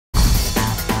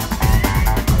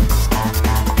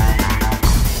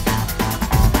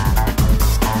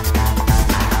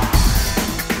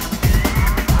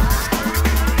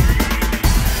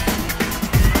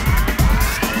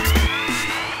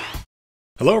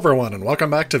Hello everyone, and welcome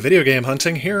back to Video Game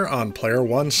Hunting here on Player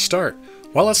One Start.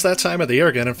 Well, it's that time of the year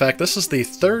again. In fact, this is the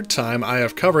third time I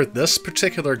have covered this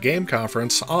particular game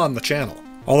conference on the channel.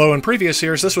 Although in previous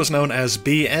years this was known as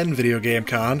BN Video Game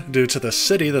Con due to the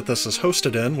city that this is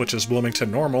hosted in, which is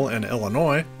Bloomington Normal in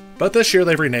Illinois, but this year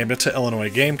they've renamed it to Illinois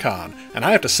Game Con, and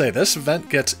I have to say this event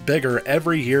gets bigger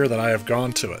every year that I have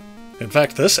gone to it. In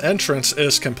fact, this entrance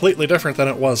is completely different than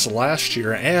it was last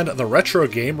year, and the retro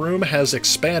game room has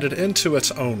expanded into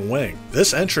its own wing.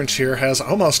 This entrance here has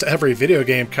almost every video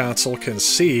game console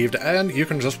conceived, and you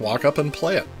can just walk up and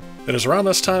play it. It is around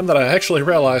this time that I actually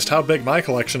realized how big my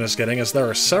collection is getting, as there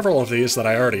are several of these that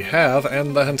I already have,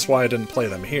 and hence why I didn't play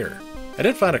them here. I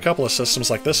did find a couple of systems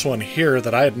like this one here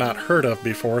that I had not heard of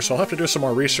before, so I'll have to do some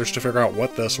more research to figure out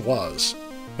what this was.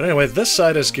 But anyway, this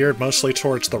side is geared mostly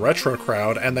towards the retro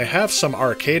crowd, and they have some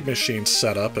arcade machines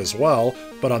set up as well,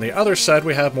 but on the other side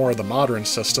we have more of the modern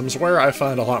systems, where I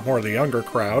find a lot more of the younger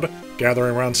crowd,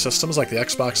 gathering around systems like the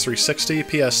Xbox 360,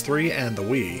 PS3, and the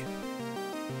Wii.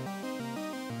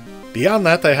 Beyond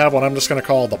that, they have what I'm just going to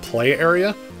call the play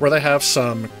area, where they have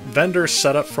some vendors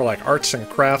set up for like arts and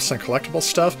crafts and collectible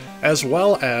stuff, as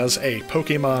well as a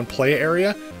Pokemon play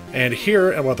area. And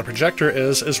here, and what the projector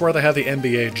is where they have the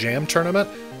NBA Jam tournament,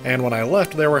 and when I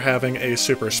left they were having a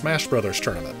Super Smash Bros.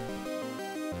 Tournament.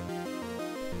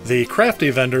 The crafty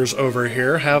vendors over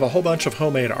here have a whole bunch of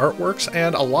homemade artworks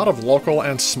and a lot of local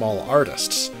and small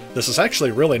artists. This is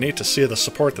actually really neat to see the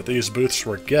support that these booths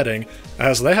were getting,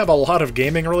 as they have a lot of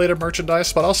gaming-related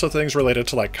merchandise, but also things related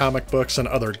to like comic books and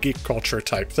other geek culture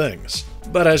type things.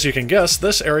 But as you can guess,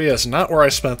 this area is not where I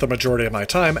spent the majority of my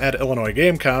time at Illinois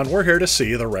Game Con. We're here to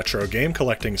see the retro game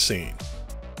collecting scene.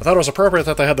 I thought it was appropriate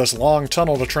that they had this long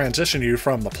tunnel to transition you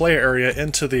from the play area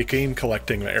into the game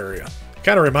collecting area.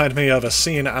 Kind of reminded me of a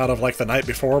scene out of like The Night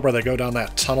Before, where they go down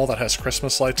that tunnel that has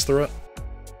Christmas lights through it.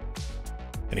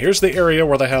 And here's the area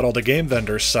where they had all the game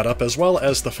vendors set up, as well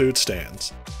as the food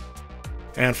stands.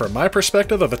 And from my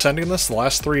perspective of attending this the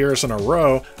last 3 years in a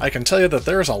row, I can tell you that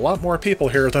there's a lot more people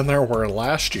here than there were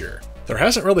last year. There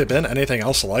hasn't really been anything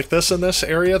else like this in this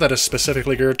area that is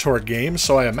specifically geared toward games,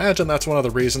 so I imagine that's one of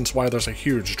the reasons why there's a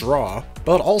huge draw.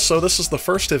 But also, this is the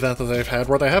first event that they've had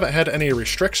where they haven't had any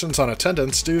restrictions on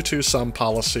attendance due to some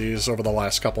policies over the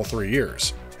last 3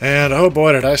 years. And oh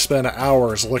boy, did I spend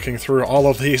hours looking through all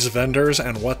of these vendors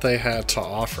and what they had to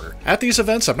offer. At these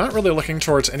events, I'm not really looking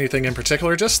towards anything in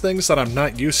particular, just things that I'm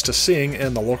not used to seeing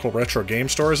in the local retro game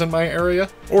stores in my area,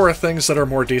 or things that are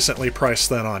more decently priced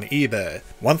than on eBay.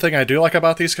 One thing I do like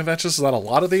about these conventions is that a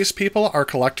lot of these people are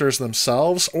collectors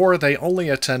themselves, or they only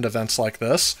attend events like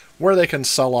this, where they can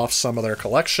sell off some of their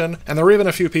collection, and there are even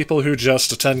a few people who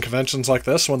just attend conventions like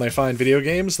this. When they find video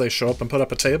games, they show up and put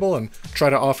up a table and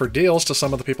try to offer deals to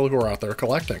some of the people who are out there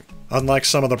collecting. Unlike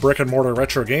some of the brick-and-mortar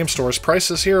retro game stores,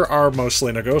 prices here are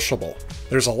mostly negotiable.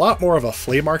 There's a lot more of a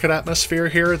flea market atmosphere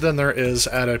here than there is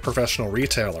at a professional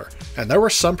retailer, and there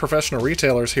were some professional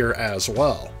retailers here as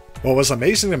well. What was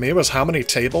amazing to me was how many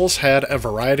tables had a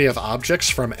variety of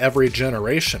objects from every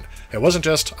generation. It wasn't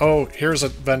just, oh, here's a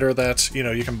vendor that,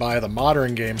 you can buy the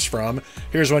modern games from,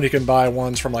 here's one you can buy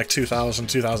ones from like 2000,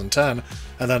 2010,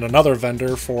 and then another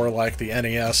vendor for like the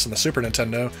NES and the Super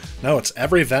Nintendo. No, it's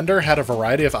every vendor had a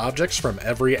variety of objects from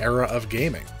every era of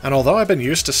gaming. And although I've been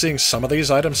used to seeing some of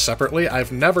these items separately,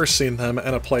 I've never seen them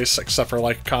in a place except for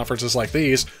like conferences like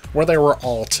these, where they were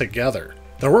all together.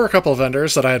 There were a couple of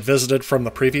vendors that I had visited from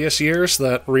the previous years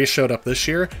that re-showed up this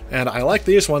year, and I like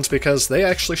these ones because they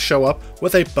actually show up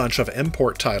with a bunch of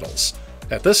import titles.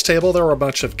 At this table there were a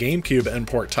bunch of GameCube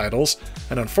import titles,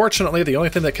 and unfortunately the only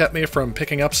thing that kept me from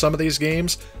picking up some of these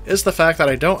games is the fact that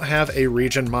I don't have a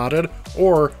region-modded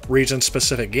or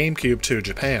region-specific GameCube to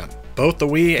Japan. Both the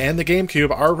Wii and the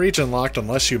GameCube are region-locked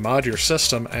unless you mod your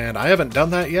system, and I haven't done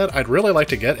that yet. I'd really like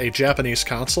to get a Japanese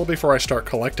console before I start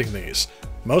collecting these.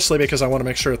 Mostly because I want to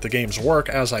make sure that the games work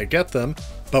as I get them,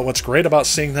 but what's great about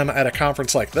seeing them at a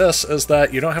conference like this is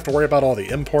that you don't have to worry about all the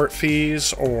import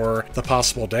fees or the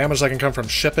possible damage that can come from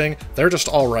shipping. They're just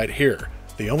all right here.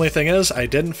 The only thing is, I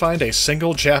didn't find a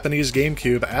single Japanese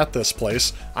GameCube at this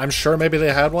place. I'm sure maybe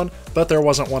they had one, but there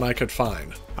wasn't one I could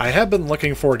find. I have been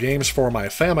looking for games for my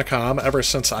Famicom ever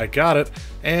since I got it,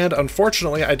 and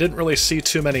unfortunately I didn't really see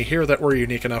too many here that were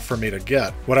unique enough for me to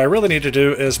get. What I really need to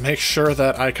do is make sure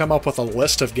that I come up with a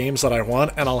list of games that I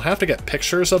want, and I'll have to get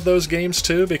pictures of those games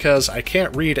too, because I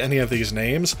can't read any of these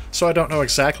names, so I don't know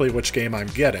exactly which game I'm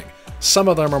getting. Some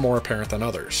of them are more apparent than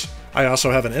others. I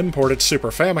also have an imported Super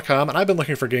Famicom, and I've been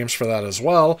looking for games for that as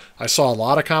well. I saw a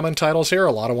lot of common titles here,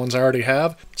 a lot of ones I already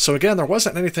have, so again, there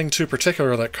wasn't anything too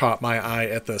particular that caught my eye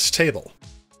at this table.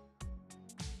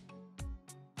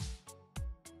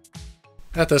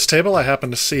 At this table, I happen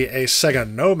to see a Sega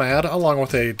Nomad, along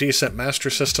with a decent Master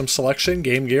System selection,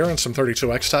 Game Gear, and some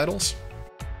 32X titles.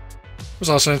 It was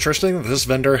also interesting that this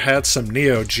vendor had some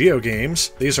Neo Geo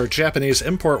games. These are Japanese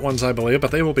import ones, I believe,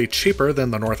 but they will be cheaper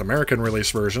than the North American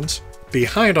release versions.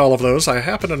 Behind all of those, I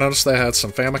happen to notice they had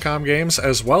some Famicom games,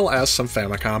 as well as some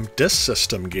Famicom Disk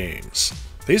System games.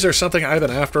 These are something I've been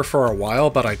after for a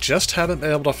while, but I just haven't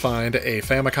been able to find a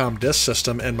Famicom Disk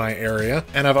System in my area,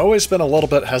 and I've always been a little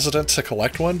bit hesitant to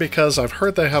collect one because I've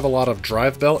heard they have a lot of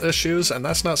drive belt issues, and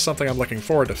that's not something I'm looking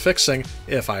forward to fixing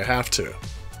if I have to.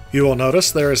 You will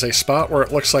notice there is a spot where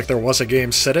it looks like there was a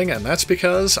game sitting, and that's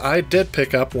because I did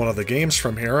pick up one of the games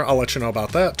from here. I'll let you know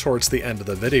about that towards the end of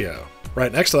the video.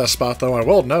 Right next to that spot, though, I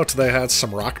will note they had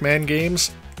some Rockman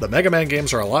games. The Mega Man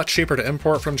games are a lot cheaper to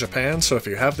import from Japan, so if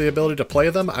you have the ability to play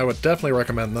them, I would definitely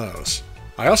recommend those.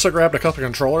 I also grabbed a couple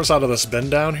controllers out of this bin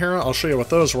down here. I'll show you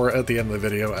what those were at the end of the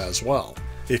video as well.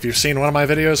 If you've seen one of my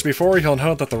videos before, you'll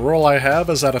note that the rule I have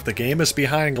is that if the game is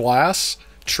behind glass,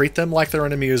 treat them like they're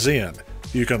in a museum.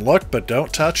 You can look, but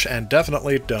don't touch, and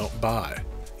definitely don't buy.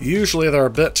 Usually they're a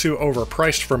bit too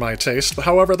overpriced for my taste,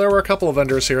 however there were a couple of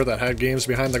vendors here that had games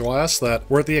behind the glass that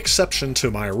were the exception to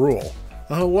my rule.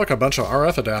 Oh look, a bunch of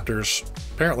RF adapters.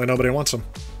 Apparently nobody wants them.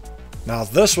 Now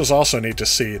this was also neat to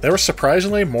see. There was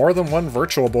surprisingly more than one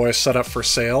Virtual Boy set up for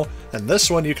sale, and this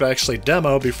one you could actually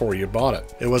demo before you bought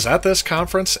it. It was at this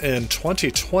conference in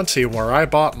 2020 where I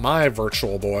bought my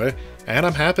Virtual Boy, and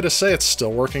I'm happy to say it's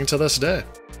still working to this day.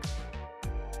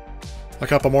 A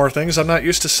couple more things I'm not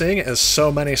used to seeing is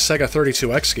so many Sega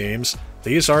 32X games.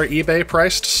 These are eBay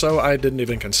priced, so I didn't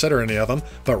even consider any of them,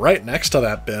 but right next to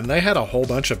that bin they had a whole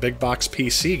bunch of big box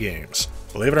PC games.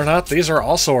 Believe it or not, these are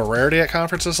also a rarity at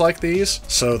conferences like these,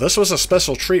 so this was a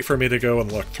special treat for me to go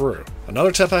and look through.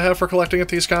 Another tip I have for collecting at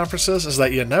these conferences is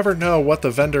that you never know what the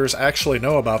vendors actually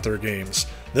know about their games.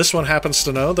 This one happens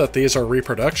to know that these are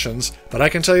reproductions, but I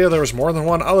can tell you there was more than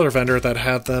one other vendor that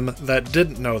had them that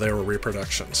didn't know they were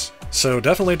reproductions. So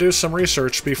definitely do some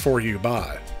research before you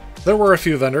buy. There were a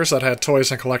few vendors that had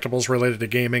toys and collectibles related to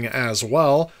gaming as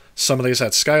well. Some of these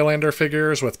had Skylander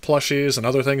figures with plushies and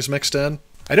other things mixed in.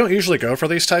 I don't usually go for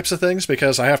these types of things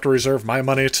because I have to reserve my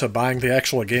money to buying the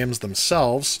actual games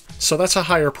themselves, so that's a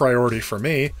higher priority for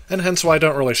me, and hence why I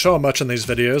don't really show them much in these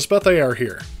videos, but they are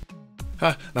here.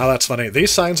 Now that's funny.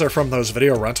 These signs are from those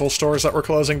video rental stores that were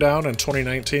closing down in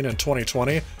 2019 and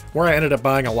 2020, where I ended up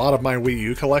buying a lot of my Wii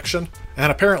U collection,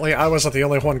 and apparently I wasn't the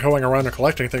only one going around and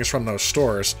collecting things from those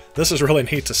stores. This is really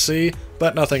neat to see,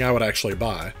 but nothing I would actually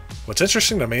buy. What's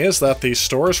interesting to me is that these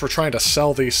stores were trying to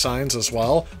sell these signs as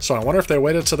well, so I wonder if they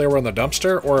waited till they were in the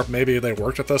dumpster, or if maybe they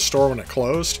worked at this store when it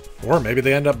closed, or maybe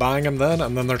they end up buying them then,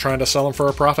 and then they're trying to sell them for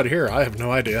a profit here. I have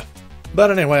no idea. But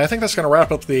anyway, I think that's going to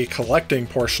wrap up the collecting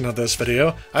portion of this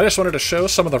video. I just wanted to show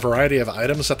some of the variety of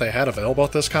items that they had available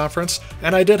at this conference,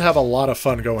 and I did have a lot of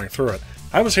fun going through it.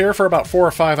 I was here for about 4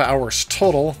 or 5 hours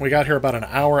total. We got here about an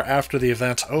hour after the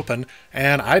event opened,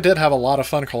 and I did have a lot of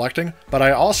fun collecting, but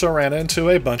I also ran into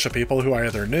a bunch of people who I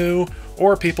either knew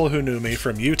or people who knew me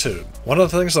from YouTube. One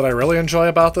of the things that I really enjoy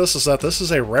about this is that this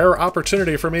is a rare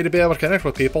opportunity for me to be able to connect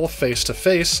with people face to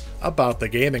face about the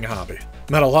gaming hobby.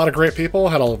 Met a lot of great people,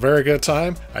 had a very good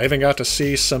time. I even got to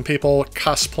see some people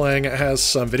cosplaying as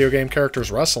some video game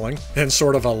characters wrestling in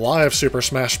sort of a live Super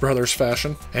Smash Bros.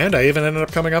 Fashion, and I even ended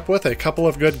up coming up with a couple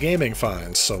of good gaming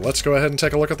finds, so let's go ahead and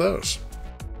take a look at those.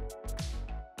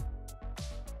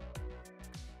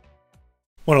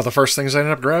 One of the first things I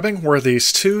ended up grabbing were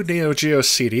these two Neo Geo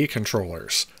CD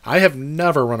controllers. I have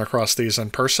never run across these in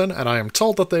person, and I am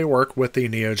told that they work with the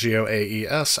Neo Geo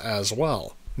AES as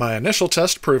well. My initial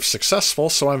test proved successful,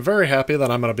 so I'm very happy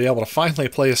that I'm going to be able to finally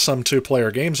play some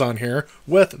two-player games on here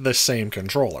with the same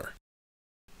controller.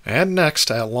 And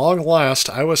next, at long last,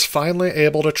 I was finally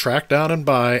able to track down and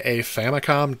buy a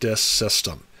Famicom Disk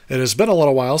System. It has been a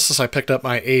little while since I picked up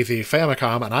my AV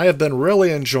Famicom, and I have been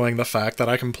really enjoying the fact that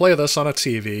I can play this on a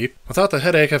TV without the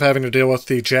headache of having to deal with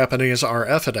the Japanese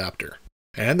RF adapter.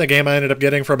 And the game I ended up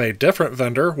getting from a different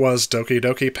vendor was Doki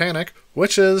Doki Panic,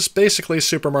 which is basically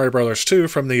Super Mario Bros. 2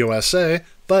 from the USA,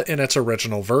 but in its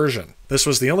original version. This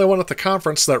was the only one at the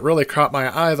conference that really caught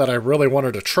my eye that I really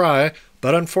wanted to try,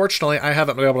 but unfortunately I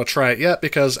haven't been able to try it yet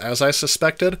because, as I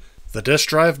suspected, the disk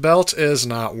drive belt is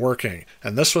not working,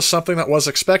 and this was something that was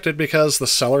expected because the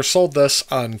seller sold this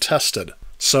untested.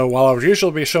 So while I would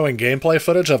usually be showing gameplay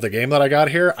footage of the game that I got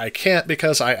here, I can't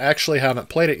because I actually haven't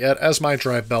played it yet as my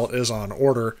drive belt is on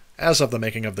order as of the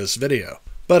making of this video.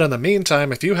 But in the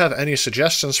meantime, if you have any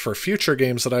suggestions for future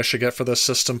games that I should get for this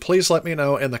system, please let me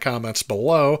know in the comments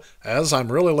below, as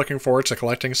I'm really looking forward to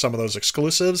collecting some of those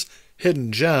exclusives,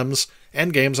 hidden gems,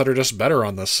 and games that are just better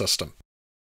on this system.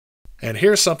 And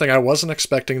here's something I wasn't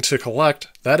expecting to collect,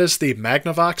 that is the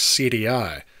Magnavox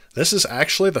CDI. This is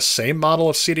actually the same model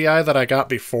of CDI that I got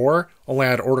before, only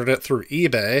I'd ordered it through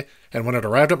eBay, and when it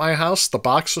arrived at my house, the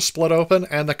box was split open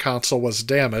and the console was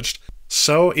damaged.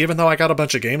 So even though I got a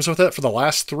bunch of games with it, for the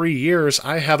last 3 years,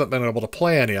 I haven't been able to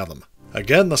play any of them.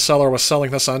 Again, the seller was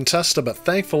selling this untested, but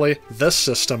thankfully, this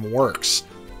system works.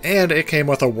 And it came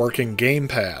with a working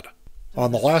gamepad.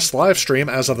 On the last live stream,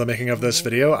 as of the making of this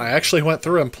video, I actually went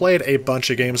through and played a bunch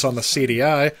of games on the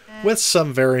CDI, with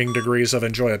some varying degrees of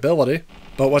enjoyability.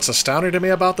 But what's astounding to me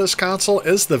about this console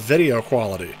is the video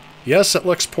quality. Yes, it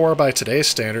looks poor by today's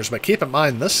standards, but keep in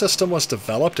mind this system was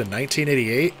developed in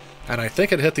 1988, and I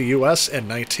think it hit the US in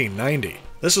 1990.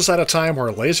 This was at a time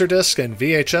where Laserdisc and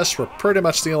VHS were pretty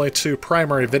much the only two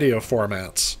primary video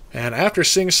formats. And after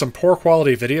seeing some poor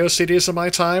quality video CDs in my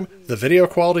time, the video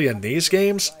quality in these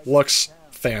games looks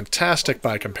fantastic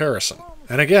by comparison.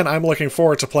 And again, I'm looking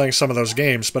forward to playing some of those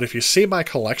games, but if you see my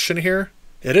collection here,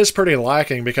 it is pretty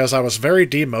lacking because I was very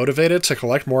demotivated to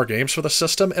collect more games for the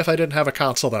system if I didn't have a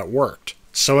console that worked.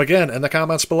 So again, in the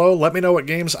comments below, let me know what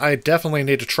games I definitely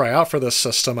need to try out for this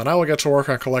system, and I will get to work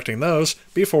on collecting those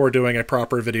before doing a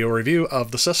proper video review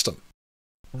of the system.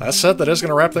 That said, that is going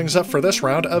to wrap things up for this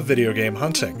round of video game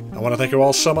hunting. I want to thank you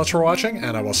all so much for watching,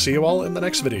 and I will see you all in the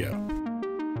next video.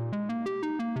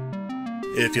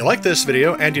 If you like this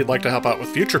video and you'd like to help out with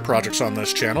future projects on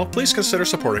this channel, please consider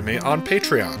supporting me on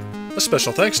Patreon. A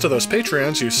special thanks to those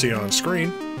Patreons you see on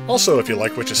screen. Also, if you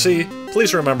like what you see,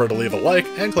 please remember to leave a like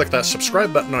and click that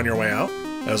subscribe button on your way out.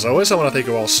 As always, I want to thank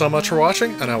you all so much for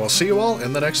watching, and I will see you all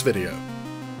in the next video.